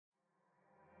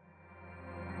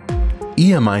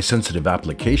EMI-sensitive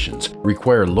applications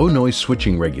require low-noise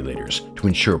switching regulators to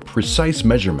ensure precise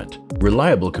measurement,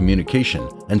 reliable communication,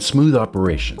 and smooth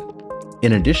operation.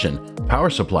 In addition, power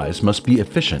supplies must be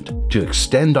efficient to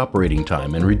extend operating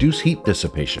time and reduce heat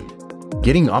dissipation.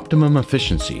 Getting optimum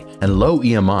efficiency and low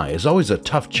EMI is always a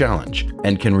tough challenge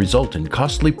and can result in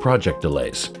costly project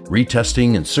delays,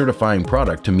 retesting and certifying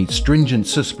product to meet stringent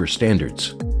CISPR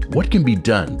standards. What can be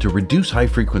done to reduce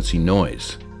high-frequency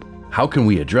noise? How can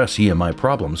we address EMI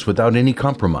problems without any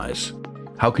compromise?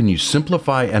 How can you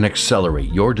simplify and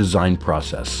accelerate your design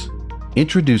process?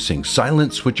 Introducing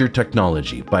Silent Switcher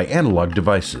technology by Analog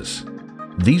Devices.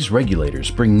 These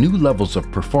regulators bring new levels of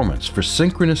performance for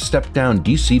synchronous step-down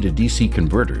DC to DC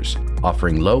converters,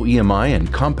 offering low EMI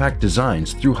and compact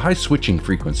designs through high switching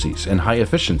frequencies and high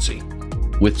efficiency.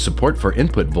 With support for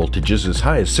input voltages as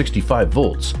high as 65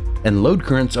 volts and load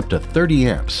currents up to 30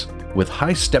 amps, with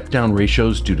high step-down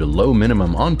ratios due to low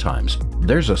minimum on times,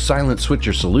 there's a Silent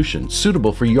Switcher solution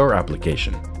suitable for your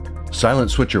application. Silent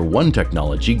Switcher 1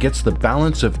 technology gets the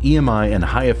balance of EMI and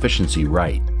high efficiency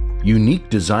right. Unique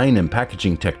design and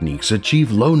packaging techniques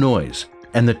achieve low noise,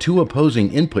 and the two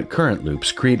opposing input current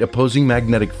loops create opposing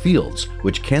magnetic fields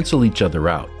which cancel each other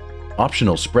out.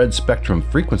 Optional spread spectrum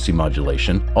frequency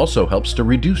modulation also helps to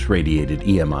reduce radiated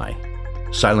EMI.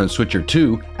 Silent Switcher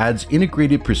 2 adds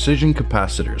integrated precision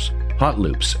capacitors, hot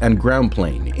loops, and ground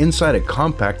plane inside a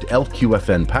compact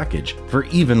LQFN package for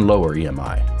even lower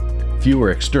EMI.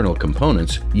 Fewer external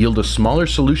components yield a smaller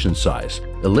solution size,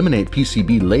 eliminate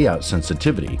PCB layout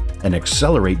sensitivity, and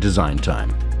accelerate design time.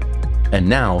 And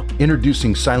now,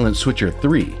 introducing Silent Switcher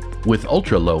 3 with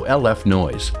ultra-low LF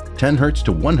noise, 10 Hz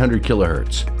to 100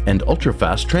 kHz, and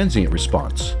ultra-fast transient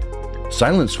response.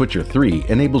 Silent Switcher 3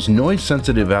 enables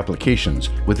noise-sensitive applications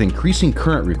with increasing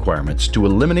current requirements to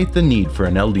eliminate the need for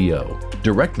an LDO,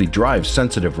 directly drives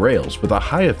sensitive rails with a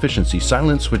high-efficiency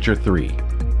Silent Switcher 3.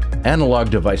 Analog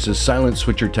Devices Silent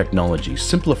Switcher technology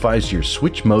simplifies your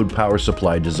switch mode power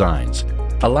supply designs,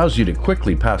 allows you to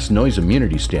quickly pass noise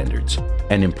immunity standards,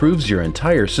 and improves your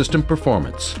entire system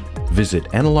performance.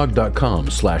 Visit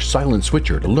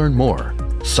analog.com/silentswitcher to learn more.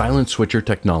 Silent Switcher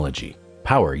technology.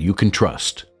 Power you can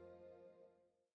trust.